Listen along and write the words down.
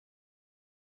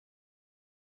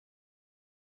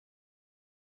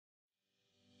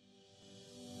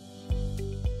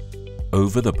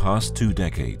Over the past 2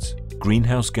 decades,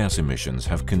 greenhouse gas emissions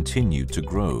have continued to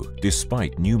grow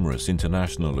despite numerous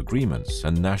international agreements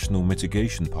and national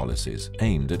mitigation policies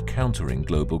aimed at countering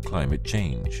global climate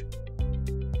change.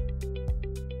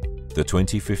 The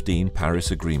 2015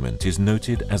 Paris Agreement is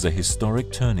noted as a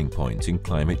historic turning point in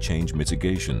climate change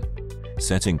mitigation,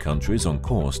 setting countries on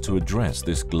course to address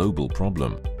this global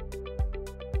problem.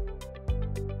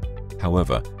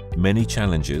 However, many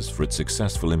challenges for its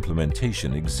successful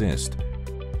implementation exist,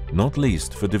 not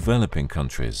least for developing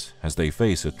countries, as they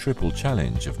face a triple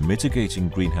challenge of mitigating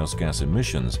greenhouse gas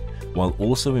emissions while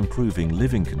also improving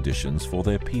living conditions for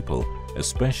their people,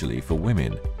 especially for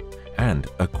women, and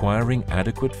acquiring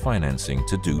adequate financing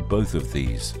to do both of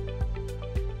these.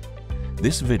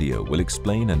 This video will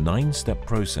explain a 9-step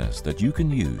process that you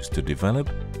can use to develop,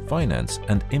 finance,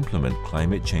 and implement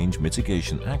climate change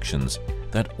mitigation actions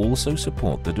that also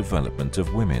support the development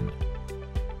of women.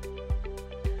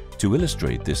 To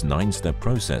illustrate this 9-step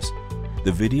process,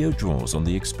 the video draws on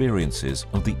the experiences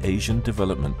of the Asian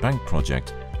Development Bank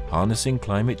project harnessing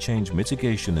climate change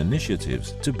mitigation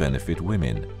initiatives to benefit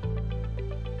women.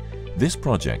 This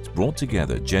project brought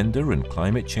together gender and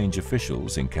climate change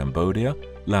officials in Cambodia,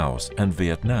 Laos and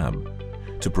Vietnam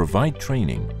to provide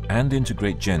training and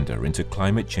integrate gender into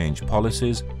climate change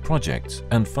policies, projects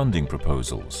and funding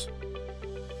proposals.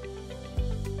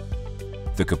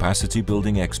 The capacity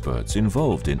building experts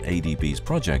involved in ADB's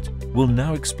project will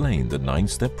now explain the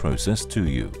 9-step process to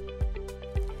you.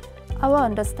 Our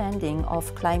understanding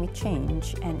of climate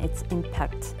change and its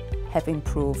impact have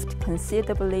improved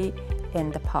considerably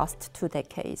in the past 2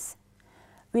 decades.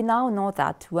 We now know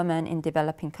that women in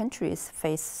developing countries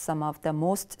face some of the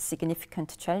most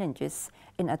significant challenges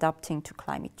in adapting to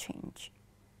climate change.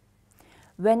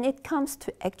 When it comes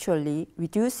to actually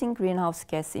reducing greenhouse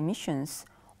gas emissions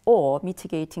or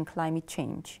mitigating climate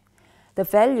change, the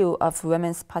value of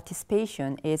women's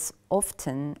participation is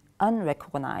often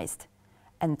unrecognized,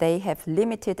 and they have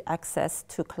limited access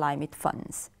to climate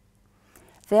funds.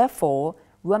 Therefore,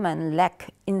 women lack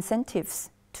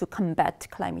incentives to combat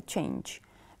climate change,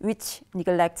 which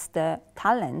neglects the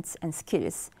talents and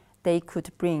skills they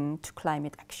could bring to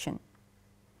climate action.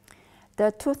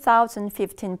 The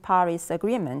 2015 Paris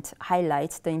Agreement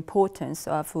highlights the importance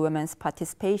of women's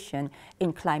participation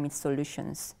in climate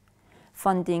solutions.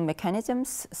 Funding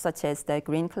mechanisms such as the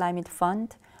Green Climate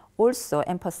Fund also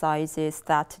emphasizes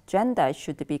that gender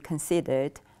should be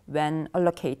considered when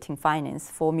allocating finance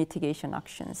for mitigation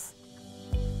actions.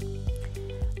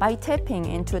 By tapping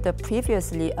into the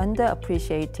previously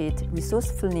underappreciated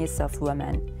resourcefulness of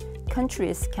women,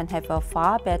 countries can have a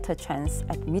far better chance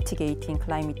at mitigating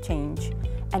climate change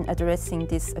and addressing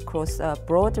this across a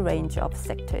broad range of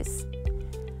sectors.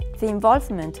 The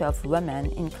involvement of women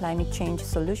in climate change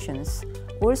solutions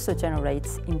also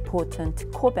generates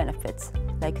important co-benefits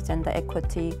like gender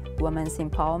equity, women's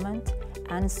empowerment,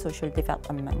 and social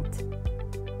development.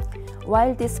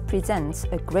 While this presents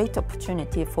a great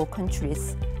opportunity for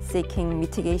countries seeking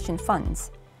mitigation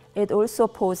funds, it also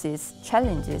poses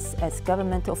challenges as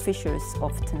government officials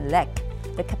often lack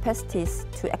the capacities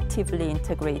to actively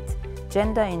integrate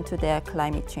gender into their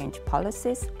climate change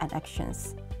policies and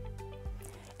actions.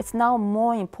 It's now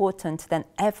more important than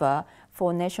ever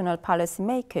for national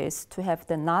policymakers to have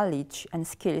the knowledge and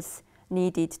skills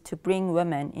needed to bring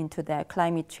women into their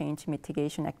climate change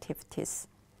mitigation activities.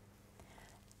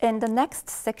 In the next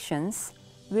sections,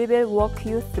 we will walk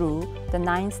you through the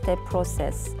 9-step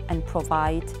process and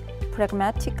provide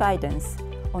pragmatic guidance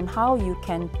on how you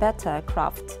can better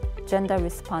craft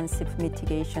gender-responsive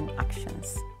mitigation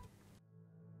actions.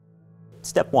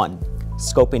 Step 1.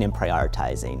 Scoping and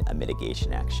prioritizing a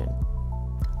mitigation action.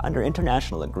 Under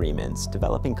international agreements,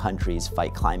 developing countries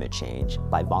fight climate change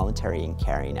by voluntarily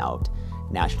carrying out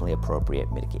nationally appropriate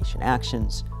mitigation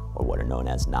actions, or what are known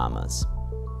as NAMAs.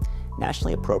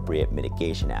 Nationally appropriate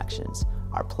mitigation actions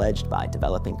are pledged by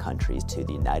developing countries to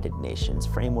the United Nations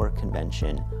Framework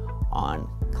Convention on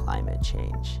Climate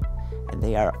Change, and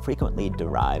they are frequently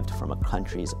derived from a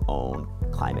country's own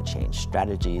climate change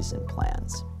strategies and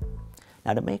plans.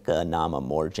 Now, to make a NAMA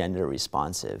more gender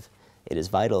responsive, it is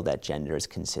vital that gender is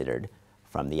considered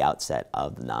from the outset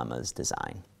of the NAMA's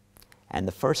design. And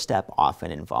the first step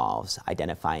often involves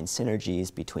identifying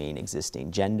synergies between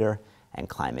existing gender and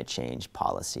climate change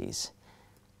policies.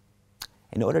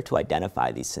 In order to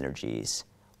identify these synergies,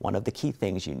 one of the key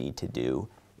things you need to do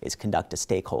is conduct a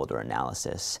stakeholder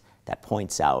analysis that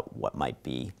points out what might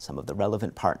be some of the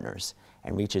relevant partners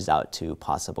and reaches out to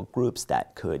possible groups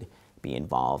that could be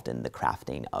involved in the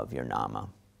crafting of your NAMA.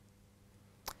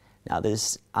 Now,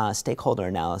 this stakeholder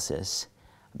analysis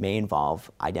may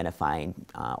involve identifying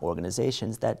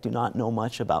organizations that do not know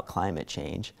much about climate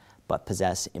change, but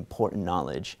possess important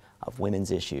knowledge of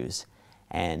women's issues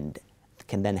and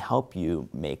can then help you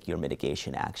make your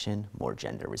mitigation action more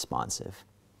gender responsive.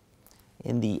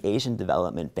 In the Asian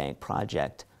Development Bank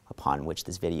project upon which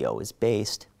this video is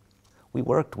based, we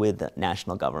worked with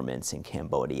national governments in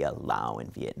Cambodia, Laos,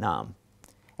 and Vietnam.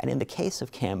 And in the case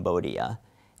of Cambodia,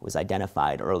 it was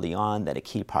identified early on that a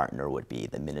key partner would be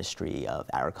the Ministry of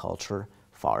Agriculture,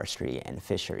 Forestry, and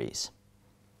Fisheries.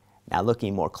 Now,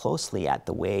 looking more closely at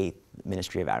the way the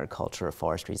Ministry of Agriculture,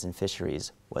 Forestries, and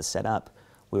Fisheries was set up,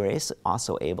 we were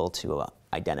also able to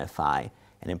identify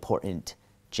an important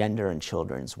gender and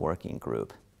children's working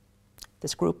group.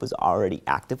 This group was already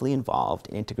actively involved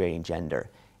in integrating gender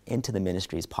into the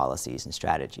ministry's policies and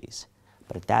strategies,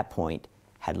 but at that point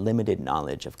had limited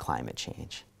knowledge of climate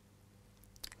change.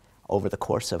 Over the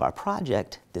course of our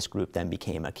project, this group then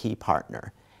became a key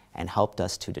partner and helped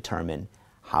us to determine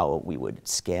how we would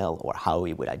scale or how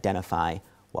we would identify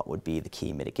what would be the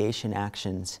key mitigation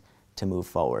actions to move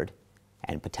forward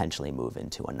and potentially move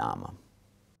into a NAMA.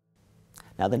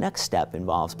 Now, the next step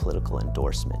involves political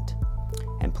endorsement.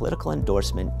 And political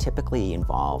endorsement typically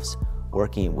involves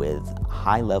working with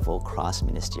high-level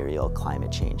cross-ministerial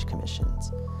climate change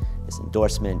commissions. This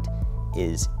endorsement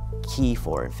is key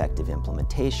for effective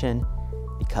implementation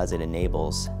because it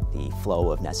enables the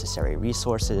flow of necessary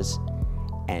resources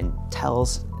and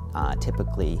tells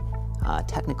typically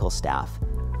technical staff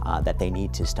that they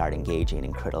need to start engaging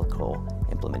in critical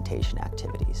implementation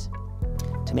activities.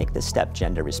 To make this step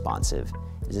gender responsive,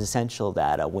 it is essential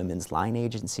that a women's line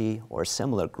agency or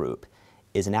similar group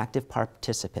is an active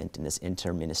participant in this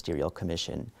interministerial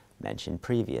commission mentioned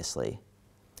previously.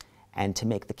 And to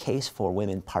make the case for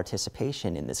women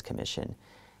participation in this commission,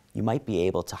 you might be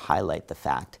able to highlight the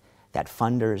fact that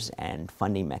funders and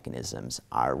funding mechanisms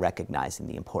are recognizing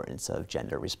the importance of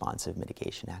gender-responsive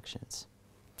mitigation actions.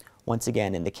 Once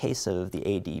again, in the case of the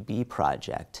ADB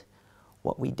project,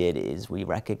 what we did is we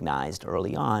recognized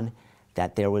early on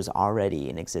that there was already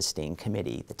an existing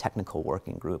committee, the Technical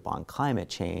Working Group on Climate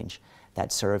Change,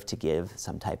 that served to give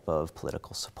some type of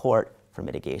political support for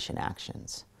mitigation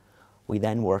actions. We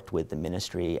then worked with the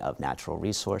Ministry of Natural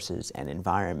Resources and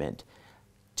Environment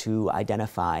to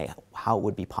identify how it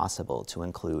would be possible to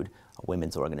include a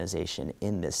women's organization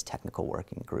in this technical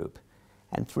working group.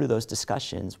 And through those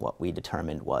discussions, what we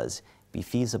determined was be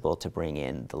feasible to bring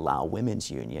in the Lao Women's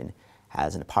Union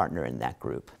as a partner in that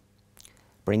group.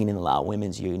 Bringing in the Lao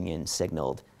Women's Union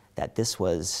signaled that this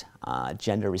was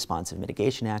gender-responsive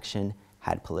mitigation action,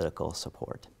 had political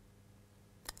support.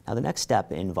 Now, the next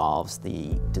step involves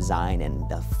the design and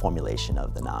the formulation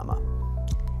of the NAMA.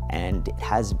 And it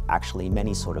has actually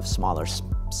many sort of smaller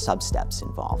sub-steps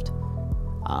involved.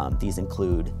 These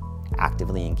include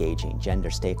actively engaging gender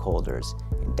stakeholders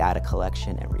in data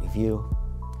collection and review,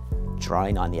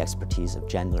 drawing on the expertise of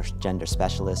gender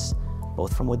specialists,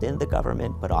 both from within the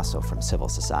government but also from civil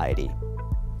society,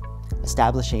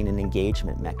 establishing an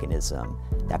engagement mechanism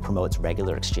that promotes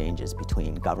regular exchanges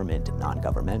between government and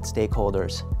non-government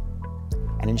stakeholders,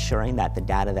 and ensuring that the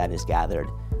data that is gathered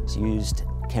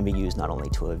can be used not only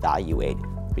to evaluate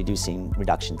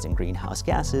reductions in greenhouse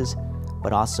gases,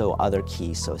 but also other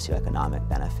key socioeconomic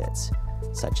benefits,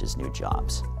 such as new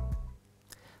jobs.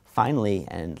 Finally,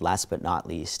 and last but not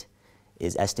least,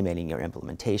 is estimating your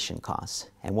implementation costs.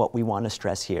 And what we want to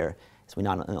stress here is we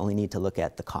not only need to look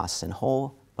at the costs in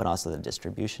whole, but also the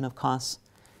distribution of costs.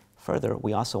 Further,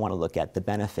 we also want to look at the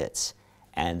benefits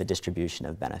and the distribution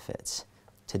of benefits.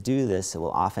 To do this, it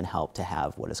will often help to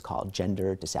have what is called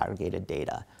gender disaggregated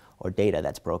data, or data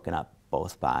that's broken up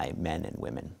both by men and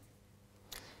women.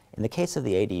 In the case of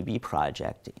the ADB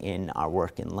project, in our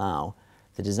work in Laos,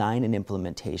 the design and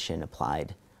implementation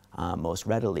applied most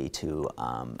readily to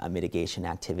a mitigation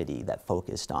activity that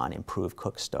focused on improved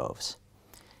cook stoves.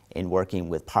 In working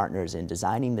with partners in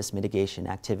designing this mitigation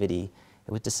activity,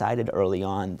 it was decided early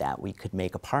on that we could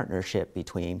make a partnership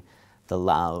between the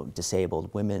Lao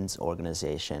Disabled Women's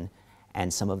Organization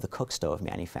and some of the cook stove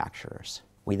manufacturers.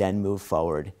 We then moved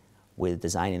forward with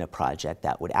designing a project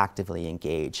that would actively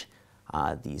engage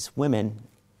these women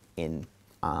in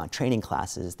training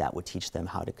classes that would teach them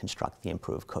how to construct the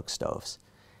improved cook stoves.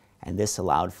 And this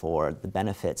allowed for the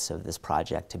benefits of this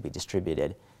project to be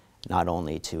distributed not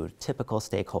only to typical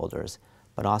stakeholders,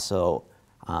 but also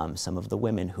some of the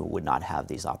women who would not have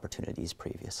these opportunities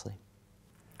previously.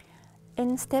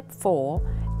 In step 4,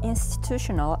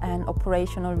 institutional and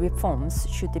operational reforms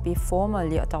should be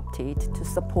formally adopted to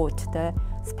support the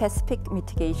specific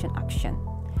mitigation action.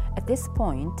 At this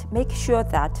point, make sure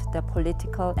that the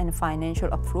political and financial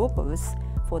approvals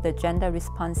for the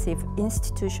gender-responsive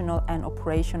institutional and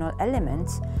operational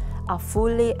elements are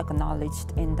fully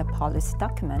acknowledged in the policy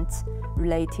documents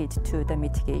related to the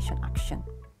mitigation action.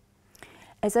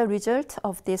 As a result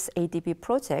of this ADB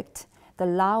project, the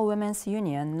Lao Women's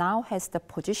Union now has the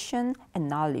position and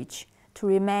knowledge to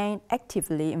remain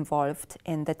actively involved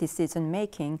in the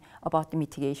decision-making about the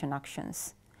mitigation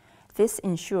actions. This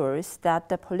ensures that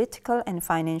the political and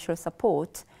financial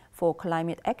support for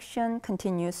climate action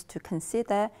continues to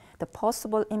consider the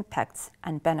possible impacts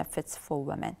and benefits for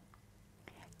women.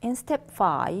 In Step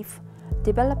 5,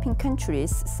 developing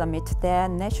countries submit their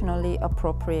nationally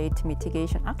appropriate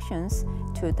mitigation actions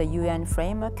to the UN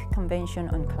Framework Convention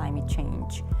on Climate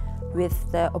Change,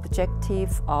 with the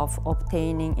objective of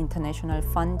obtaining international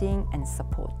funding and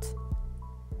support.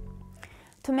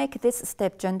 To make this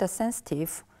step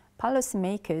gender-sensitive,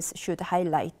 policymakers should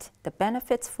highlight the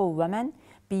benefits for women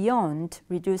beyond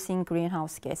reducing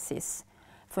greenhouse gases.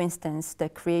 For instance, the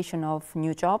creation of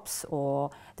new jobs or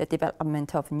the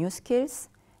development of new skills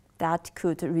that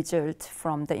could result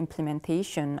from the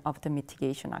implementation of the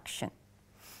mitigation action.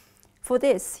 For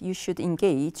this, you should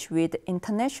engage with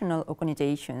international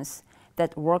organizations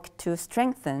that work to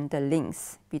strengthen the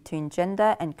links between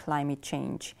gender and climate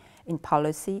change in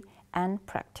policy and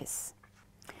practice.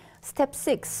 Step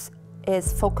 6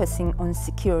 is focusing on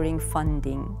securing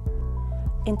funding.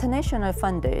 International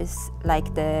funders,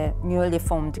 like the newly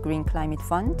formed Green Climate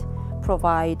Fund,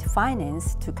 provide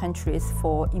finance to countries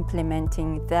for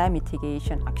implementing their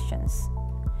mitigation actions.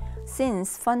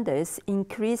 Since funders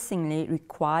increasingly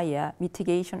require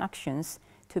mitigation actions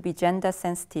to be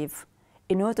gender-sensitive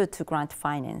in order to grant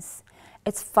finance,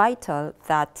 it's vital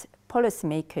that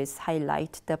policymakers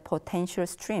highlight the potential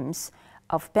streams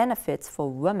of benefits for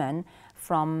women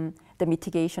from the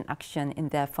mitigation action in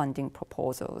their funding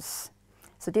proposals.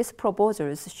 So these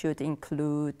proposals should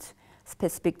include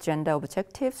specific gender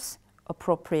objectives,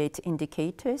 appropriate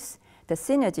indicators, the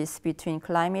synergies between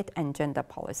climate and gender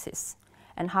policies,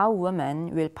 and how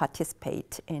women will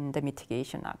participate in the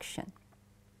mitigation action.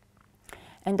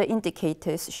 And the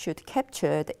indicators should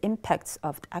capture the impacts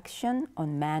of the action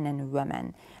on men and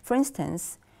women. For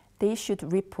instance, they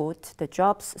should report the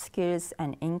jobs, skills,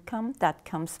 and income that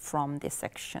comes from this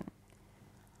action.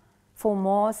 For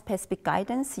more specific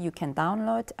guidance, you can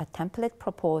download a template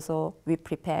proposal we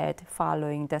prepared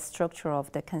following the structure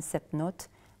of the concept note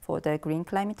for the Green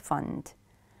Climate Fund.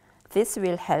 This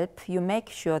will help you make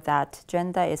sure that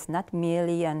gender is not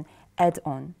merely an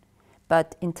add-on,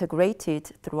 but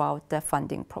integrated throughout the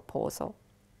funding proposal.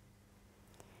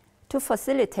 To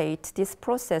facilitate this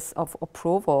process of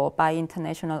approval by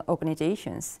international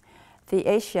organizations, the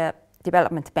Asia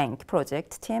Development Bank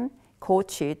project team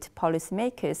coached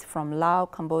policymakers from Laos,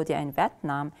 Cambodia, and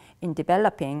Vietnam in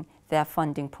developing their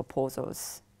funding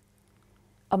proposals.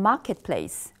 A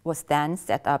marketplace was then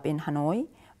set up in Hanoi,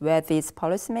 where these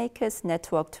policymakers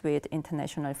networked with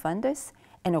international funders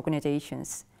and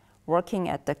organizations working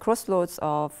at the crossroads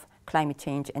of climate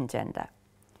change and gender.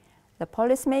 The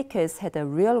policymakers had a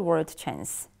real-world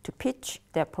chance to pitch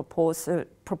their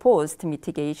proposed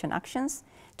mitigation actions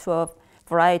to a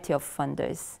variety of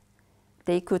funders.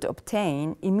 They could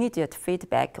obtain immediate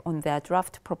feedback on their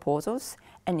draft proposals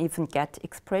and even get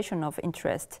expression of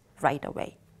interest right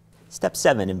away. Step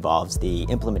 7 involves the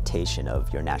implementation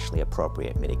of your nationally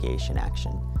appropriate mitigation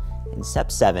action. In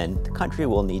Step 7, the country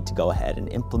will need to go ahead and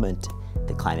implement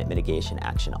the climate mitigation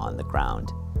action on the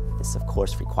ground. This, of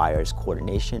course, requires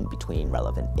coordination between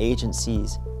relevant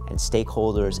agencies and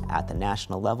stakeholders at the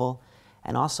national level,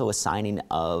 and also assigning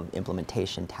of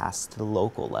implementation tasks to the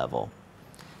local level.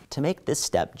 To make this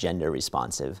step gender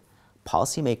responsive,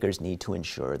 policymakers need to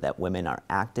ensure that women are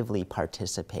actively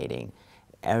participating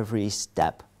every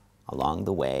step along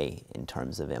the way in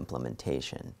terms of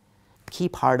implementation. A key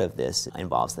part of this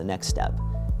involves the next step,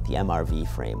 the MRV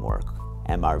framework.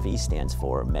 MRV stands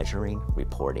for Measuring,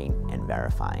 Reporting, and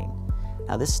Verifying.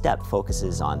 Now, this step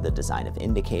focuses on the design of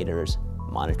indicators,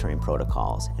 monitoring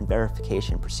protocols, and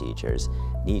verification procedures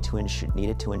needed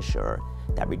to ensure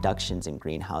that reductions in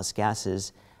greenhouse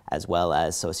gases as well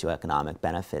as socioeconomic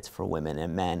benefits for women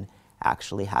and men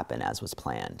actually happen as was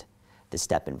planned. This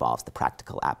step involves the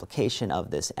practical application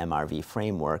of this MRV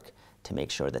framework to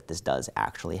make sure that this does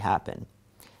actually happen.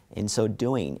 In so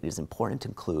doing, it is important to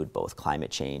include both climate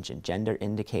change and gender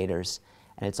indicators,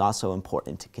 and it's also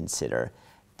important to consider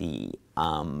the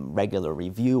regular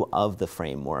review of the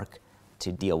framework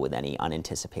to deal with any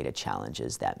unanticipated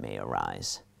challenges that may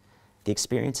arise. The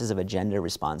experiences of a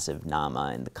gender-responsive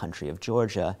NAMA in the country of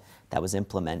Georgia that was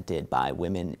implemented by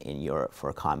Women in Europe for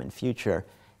a Common Future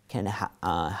can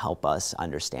help us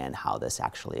understand how this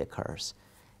actually occurs.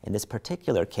 In this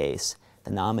particular case,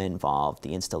 the NAMA involved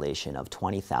the installation of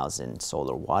 20,000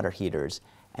 solar water heaters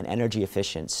and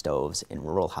energy-efficient stoves in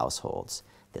rural households.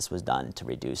 This was done to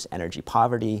reduce energy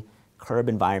poverty, curb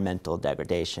environmental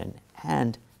degradation,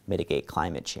 and mitigate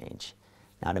climate change.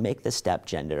 Now, to make this step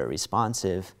gender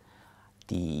responsive,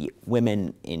 the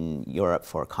Women in Europe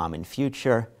for a Common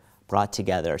Future brought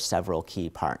together several key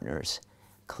partners,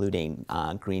 including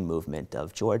Green Movement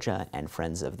of Georgia and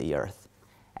Friends of the Earth.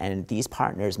 And these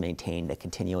partners maintained a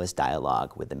continuous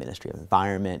dialogue with the Ministry of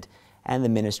Environment and the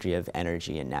Ministry of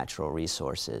Energy and Natural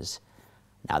Resources.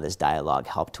 Now, this dialogue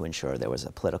helped to ensure there was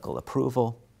a political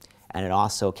approval, and it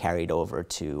also carried over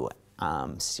to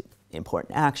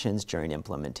important actions during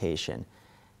implementation.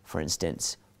 For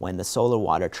instance, when the solar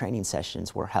water training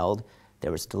sessions were held,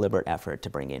 there was a deliberate effort to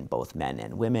bring in both men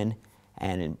and women,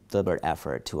 and a deliberate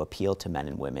effort to appeal to men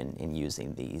and women in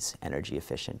using these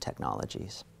energy-efficient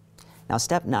technologies. Now,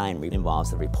 step 9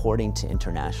 involves the reporting to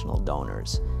international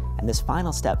donors. And this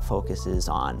final step focuses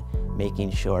on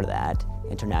making sure that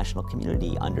international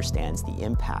community understands the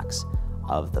impacts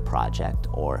of the project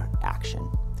or action.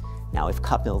 Now, if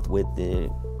coupled with the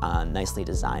nicely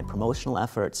designed promotional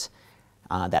efforts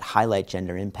that highlight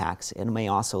gender impacts, it may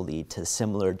also lead to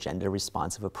similar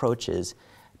gender-responsive approaches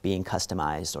being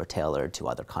customized or tailored to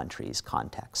other countries'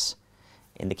 contexts.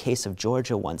 In the case of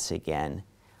Georgia, once again,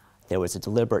 there was a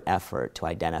deliberate effort to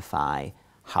identify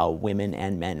how women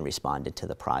and men responded to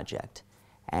the project.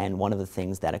 And one of the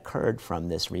things that occurred from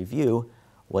this review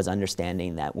was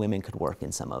understanding that women could work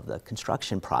in some of the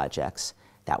construction projects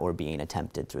that were being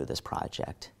attempted through this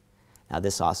project. Now,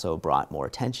 this also brought more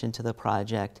attention to the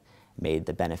project, made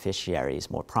the beneficiaries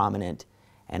more prominent,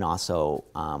 and also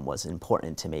was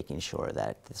important to making sure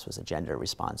that this was a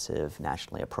gender-responsive,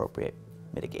 nationally appropriate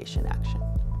mitigation action.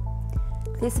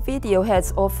 This video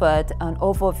has offered an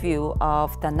overview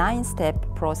of the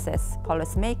 9-step process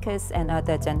policymakers and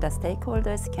other gender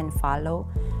stakeholders can follow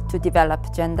to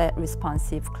develop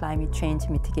gender-responsive climate change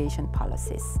mitigation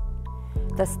policies.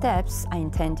 The steps are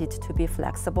intended to be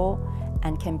flexible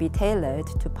and can be tailored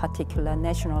to particular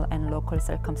national and local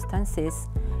circumstances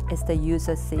as the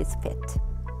user sees fit.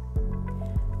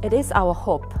 It is our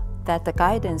hope that the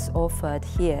guidance offered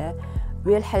here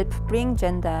will help bring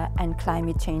gender and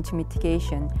climate change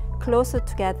mitigation closer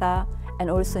together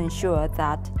and also ensure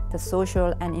that the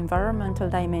social and environmental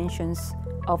dimensions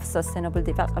of sustainable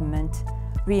development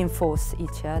reinforce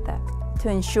each other. To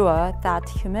ensure that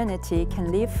humanity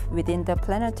can live within the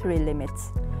planetary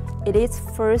limits, it is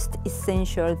first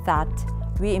essential that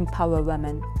we empower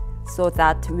women so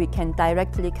that we can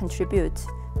directly contribute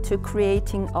to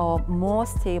creating a more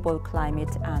stable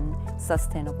climate and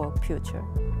sustainable future.